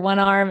kid under one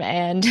arm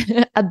and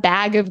a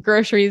bag of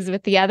groceries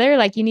with the other,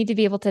 you need to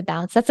be able to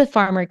balance. That's a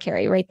farmer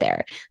carry right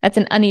there. That's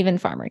an uneven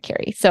farmer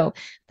carry. So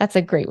that's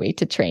a great way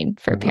to train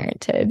for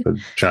parenthood. A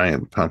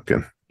giant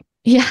pumpkin.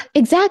 Yeah,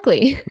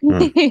 exactly.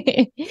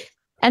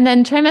 And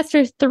then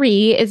trimester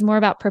 3 is more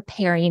about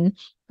preparing,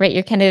 right?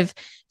 You're kind of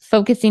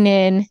focusing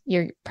in,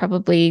 you're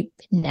probably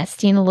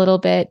nesting a little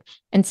bit.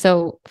 And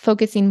so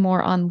focusing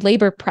more on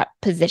labor prep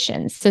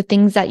positions. So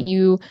things that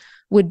you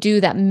would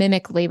do that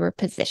mimic labor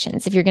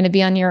positions. If you're going to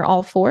be on your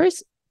all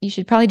fours, you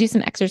should probably do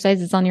some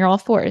exercises on your all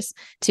fours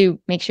to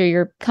make sure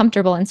you're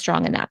comfortable and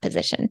strong in that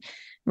position,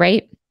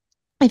 right?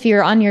 If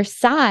you're on your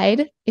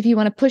side, if you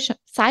want to push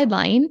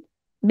sideline,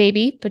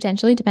 maybe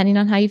potentially, depending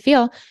on how you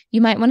feel,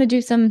 you might want to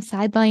do some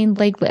sideline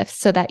leg lifts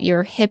so that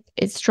your hip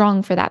is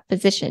strong for that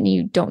position.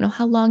 You don't know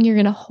how long you're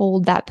going to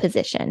hold that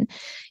position.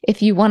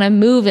 If you want to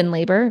move in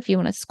labor, if you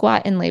want to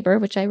squat in labor,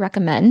 which I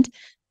recommend,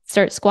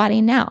 start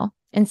squatting now.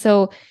 And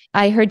so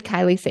I heard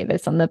Kylie say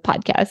this on the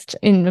podcast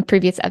in a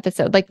previous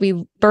episode,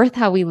 we birth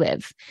how we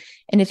live.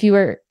 And if you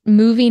are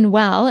moving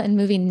well and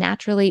moving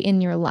naturally in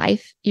your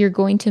life, you're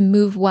going to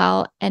move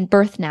well and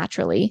birth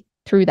naturally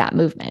through that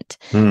movement.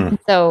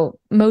 So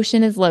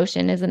motion is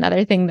lotion is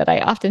another thing that I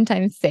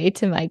oftentimes say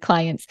to my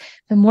clients.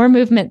 The more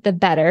movement, the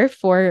better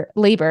for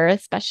labor,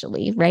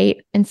 especially, right?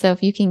 And so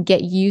if you can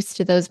get used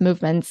to those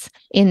movements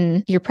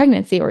in your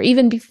pregnancy or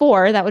even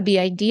before, that would be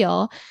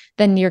ideal.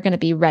 Then you're going to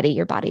be ready.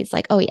 Your body's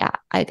like, oh yeah,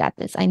 I got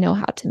this. I know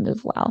how to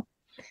move well.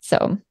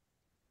 So.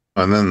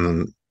 And then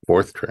the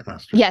 4th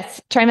trimester.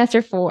 Yes.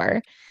 Trimester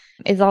 4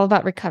 is all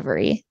about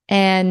recovery.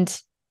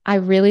 And I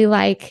really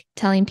like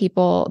telling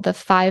people the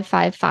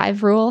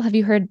 5-5-5 rule. Have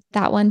you heard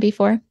that one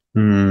before?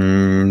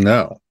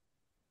 No.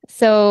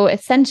 So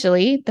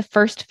essentially, the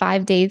first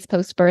 5 days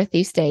post-birth,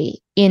 you stay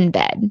in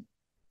bed.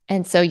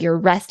 And so you're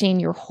resting,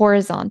 you're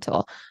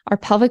horizontal. Our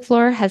pelvic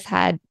floor has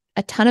had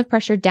a ton of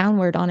pressure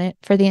downward on it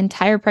for the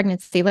entire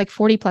pregnancy,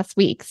 40 plus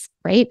weeks,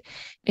 right?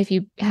 If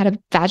you had a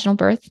vaginal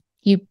birth,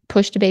 you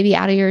pushed a baby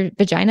out of your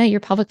vagina, your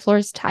pelvic floor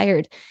is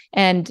tired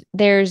and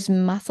there's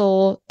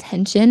muscle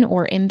tension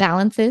or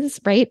imbalances,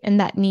 right?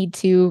 And that need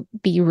to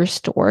be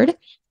restored.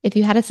 If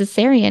you had a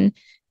cesarean,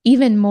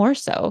 even more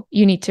so,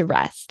 you need to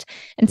rest.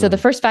 And so the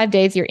first 5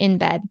 days you're in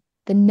bed.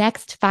 The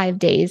next 5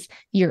 days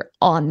you're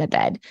on the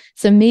bed.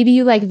 So maybe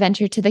you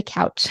venture to the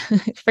couch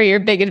for your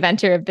big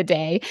adventure of the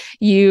day.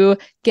 You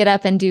get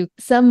up and do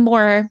some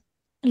more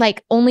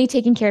only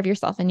taking care of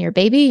yourself and your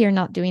baby. You're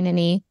not doing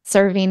any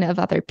serving of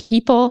other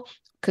people,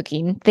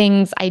 cooking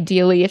things,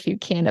 ideally, if you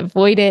can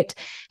avoid it.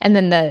 And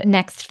then the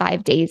next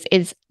 5 days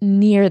is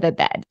near the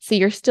bed. So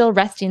you're still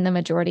resting the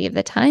majority of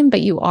the time, but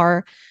you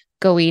are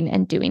going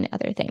and doing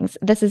other things.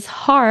 This is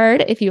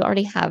hard if you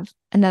already have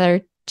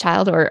another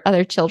child or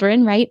other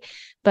children, right?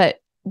 But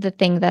the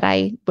thing that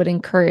I would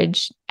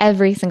encourage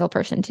every single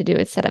person to do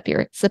is set up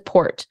your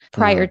support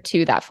prior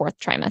to that 4th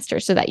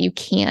trimester so that you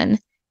can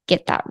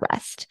get that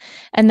rest.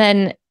 And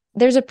then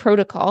there's a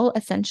protocol,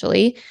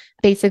 essentially.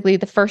 Basically,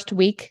 the first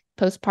week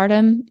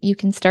postpartum, you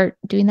can start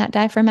doing that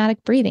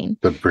diaphragmatic breathing.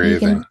 The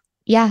breathing.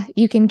 yeah,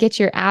 you can get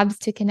your abs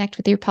to connect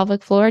with your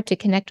pelvic floor, to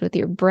connect with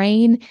your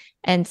brain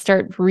and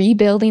start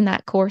rebuilding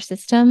that core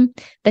system.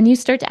 Then you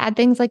start to add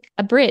things like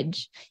a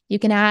bridge. You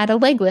can add a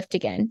leg lift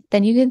again.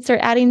 Then you can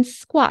start adding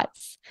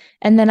squats.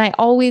 And then I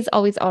always,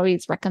 always,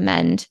 always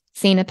recommend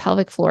seeing a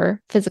pelvic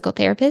floor physical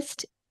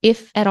therapist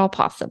if at all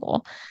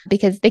possible,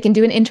 because they can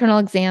do an internal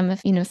exam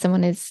if,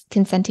 someone is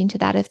consenting to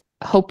that, if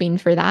hoping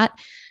for that,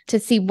 to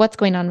see what's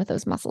going on with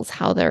those muscles,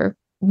 how they're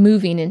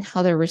moving and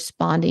how they're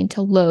responding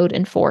to load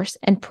and force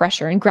and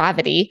pressure and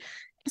gravity.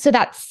 So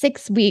that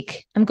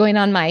 6-week, I'm going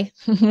on my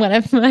one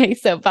of my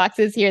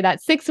soapboxes here,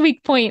 that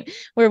 6-week point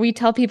where we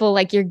tell people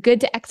like, you're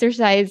good to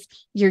exercise,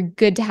 you're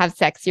good to have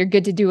sex, you're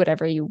good to do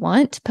whatever you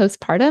want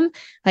postpartum.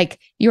 Like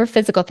your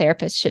physical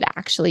therapist should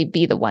actually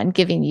be the one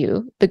giving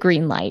you the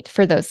green light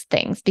for those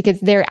things, because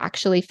they're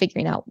actually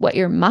figuring out what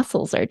your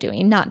muscles are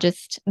doing, not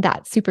just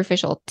that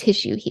superficial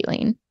tissue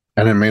healing.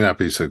 And it may not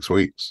be 6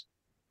 weeks.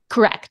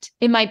 Correct.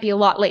 It might be a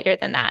lot later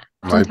than that.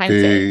 Might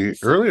be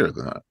earlier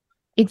than that.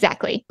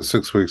 Exactly.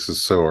 6 weeks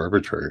is so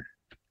arbitrary.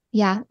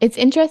 Yeah. It's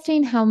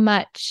interesting how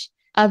much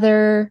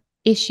other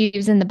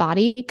issues in the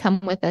body come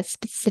with a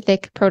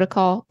specific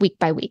protocol week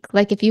by week.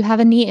 Like if you have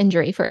a knee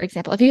injury, for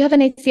example, if you have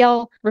an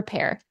ACL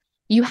repair,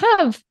 you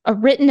have a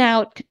written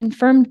out,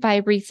 confirmed by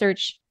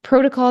research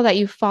protocol that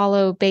you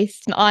follow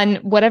based on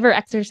whatever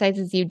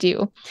exercises you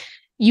do.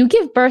 You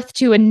give birth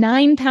to a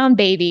 9-pound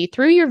baby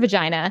through your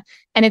vagina,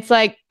 and it's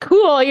like,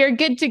 cool, you're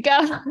good to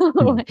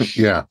go.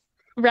 Yeah.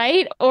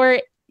 Right? Or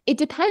it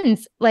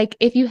depends. Like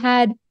if you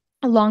had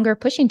a longer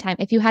pushing time,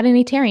 if you had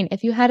any tearing,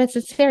 if you had a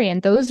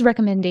cesarean, those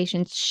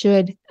recommendations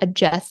should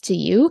adjust to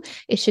you.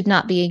 It should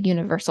not be a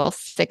universal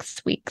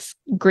 6 weeks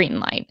green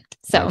light.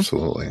 So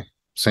absolutely.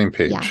 Same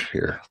page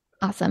here.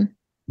 Awesome.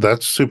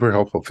 That's super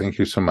helpful. Thank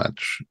you so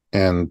much.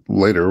 And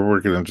later, we're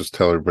going to just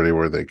tell everybody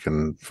where they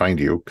can find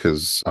you,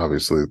 because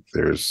obviously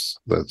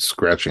that's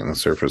scratching the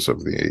surface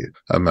of the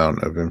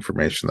amount of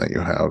information that you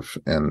have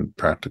and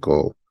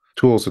practical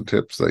tools and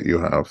tips that you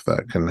have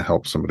that can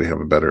help somebody have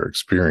a better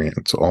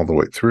experience all the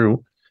way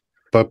through.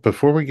 But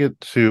before we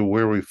get to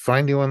where we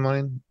find you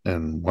online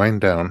and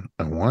wind down,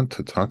 I want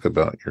to talk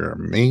about your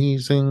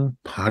amazing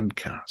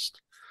podcast.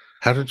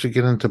 How did you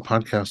get into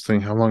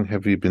podcasting? How long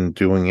have you been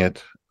doing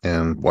it?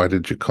 And why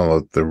did you call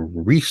it the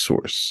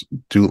Resource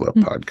Doula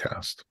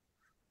Podcast?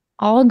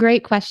 All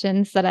great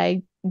questions that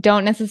I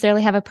don't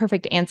necessarily have a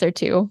perfect answer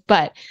to,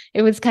 but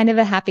it was kind of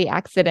a happy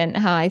accident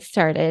how I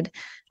started.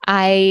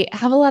 I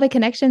have a lot of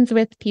connections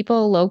with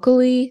people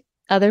locally,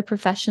 other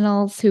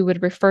professionals who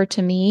would refer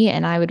to me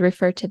and I would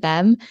refer to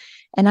them.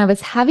 And I was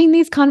having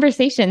these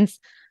conversations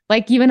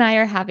like you and I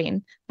are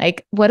having,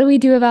 like, what do we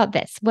do about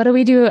this? What do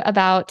we do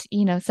about,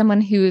 someone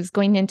who's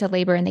going into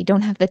labor and they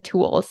don't have the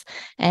tools?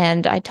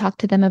 And I talked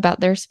to them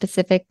about their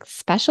specific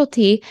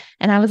specialty.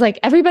 And I was like,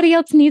 everybody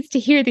else needs to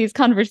hear these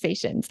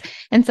conversations.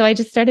 And so I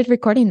just started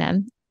recording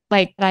them.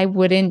 Like I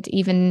wouldn't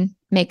even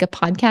make a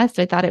podcast.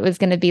 I thought it was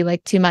going to be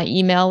like to my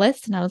email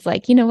list. And I was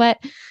like, you know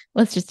what?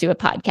 Let's just do a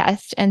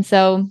podcast. And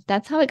so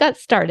that's how it got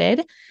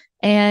started.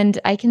 And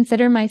I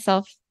consider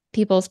myself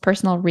people's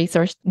personal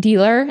resource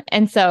dealer.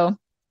 And so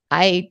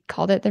I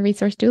called it the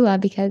Resource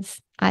Doula because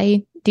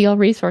I deal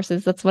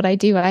resources. That's what I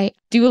do. I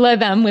doula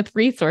them with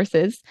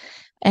resources.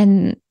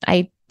 And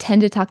I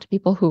tend to talk to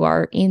people who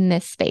are in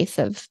this space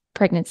of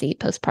pregnancy,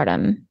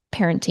 postpartum,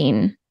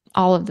 parenting,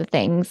 all of the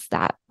things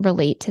that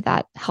relate to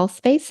that health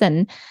space.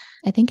 And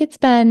I think it's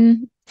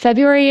been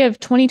February of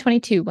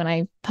 2022 when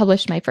I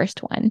published my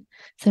first one.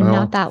 So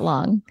not that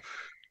long.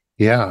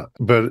 Yeah.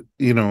 But,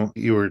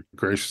 you were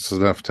gracious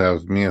enough to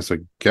have me as a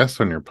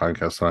guest on your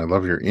podcast. And I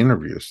love your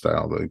interview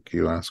style. Like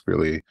you ask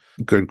really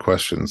good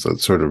questions that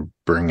sort of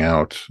bring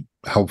out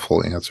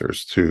helpful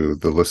answers to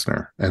the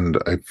listener. And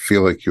I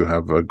feel like you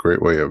have a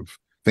great way of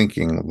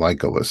thinking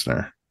like a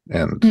listener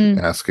and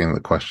asking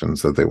the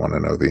questions that they want to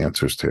know the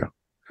answers to.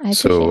 I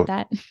appreciate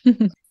that.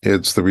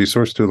 It's the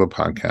Resource Doula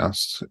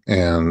podcast.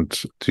 And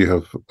do you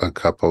have a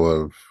couple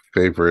of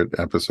favorite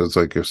episodes?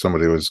 Like if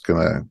somebody was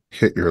going to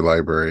hit your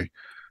library,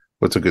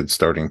 what's a good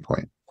starting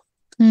point?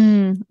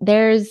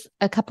 There's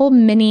a couple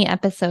mini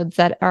episodes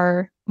that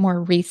are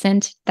more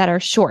recent that are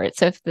short.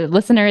 So if the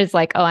listener is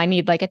like, oh, I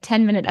need like a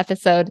 10-minute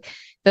episode,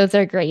 those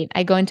are great.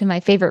 I go into my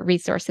favorite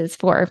resources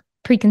for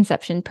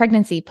preconception,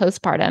 pregnancy,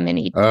 postpartum in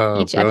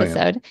each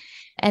episode.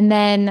 And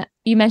then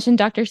you mentioned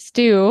Dr.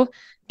 Stu.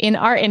 In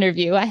our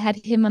interview, I had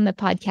him on the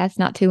podcast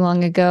not too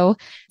long ago.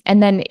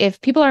 And then if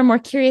people are more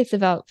curious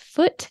about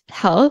foot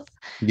health,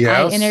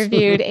 I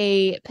interviewed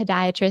a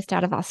podiatrist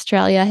out of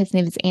Australia. His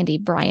name is Andy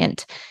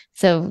Bryant.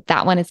 So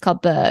that one is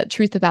called The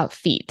Truth About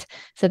Feet.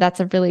 So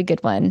that's a really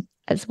good one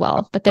as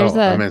well. But there's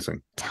a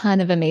ton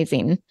of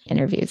amazing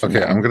interviews.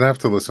 Okay, I'm going to have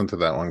to listen to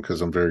that one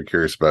because I'm very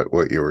curious about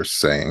what you were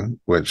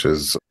saying, which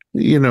is,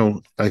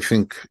 I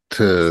think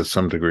to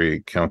some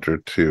degree counter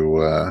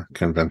to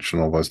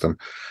conventional wisdom.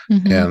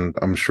 Mm-hmm. And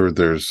I'm sure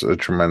there's a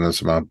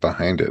tremendous amount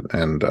behind it.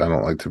 And I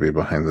don't like to be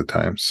behind the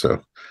times.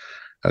 So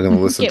I'm going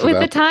to listen to that. Get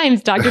with the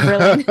times, Dr.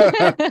 Berlin.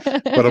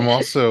 But I'm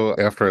also,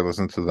 after I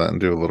listen to that and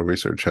do a little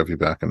research, have you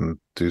back and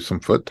do some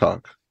foot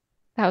talk.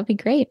 That would be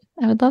great.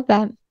 I would love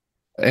that.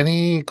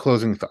 Any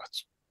closing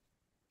thoughts?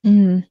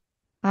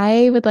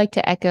 I would like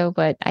to echo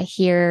what I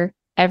hear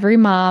every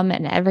mom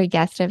and every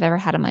guest I've ever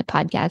had on my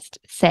podcast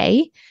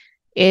say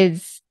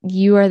is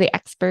you are the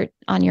expert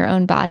on your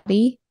own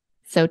body.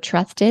 So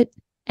trust it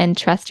and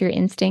trust your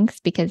instincts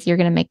because you're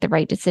going to make the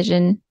right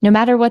decision. No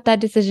matter what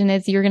that decision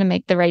is, you're going to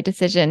make the right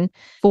decision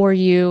for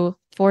you,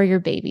 for your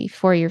baby,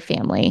 for your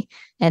family.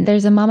 And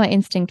there's a mama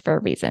instinct for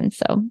a reason.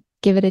 So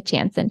give it a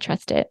chance and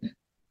trust it.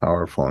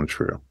 Powerful and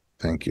true.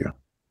 Thank you.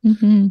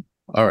 Mm-hmm.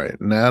 All right.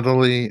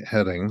 Natalie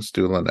Headdings,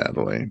 Doula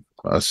Natalie,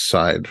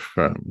 aside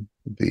from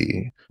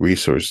the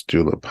Resource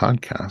Doula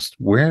podcast,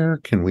 where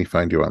can we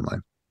find you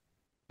online?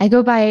 I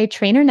go by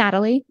Trainer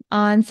Natalie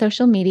on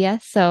social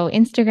media. So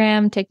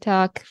Instagram,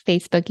 TikTok,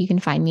 Facebook, you can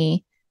find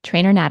me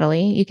Trainer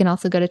Natalie. You can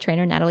also go to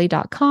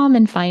trainernatalie.com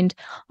and find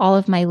all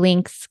of my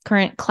links,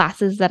 current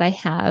classes that I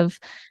have.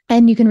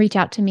 And you can reach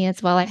out to me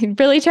as well. I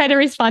really try to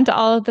respond to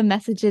all of the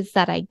messages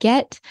that I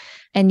get.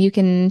 And you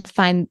can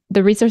find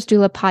the Resource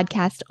Doula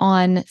podcast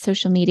on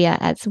social media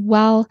as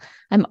well.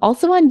 I'm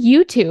also on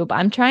YouTube.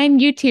 I'm trying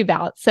YouTube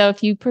out. So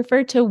if you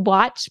prefer to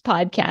watch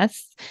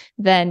podcasts,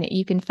 then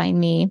you can find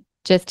me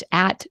just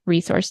at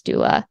Resource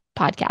Doula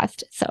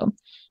podcast. So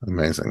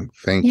amazing.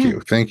 Thank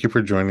you. Thank you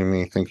for joining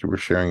me. Thank you for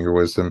sharing your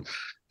wisdom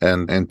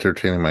and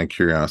entertaining my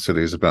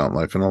curiosities about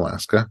life in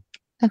Alaska.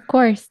 Of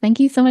course. Thank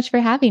you so much for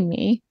having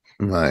me.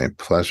 My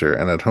pleasure.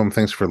 And at home,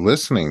 thanks for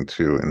listening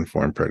to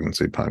Informed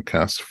Pregnancy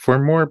Podcast. For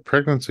more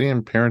pregnancy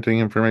and parenting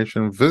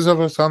information, visit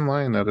us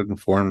online at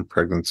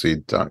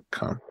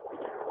informedpregnancy.com.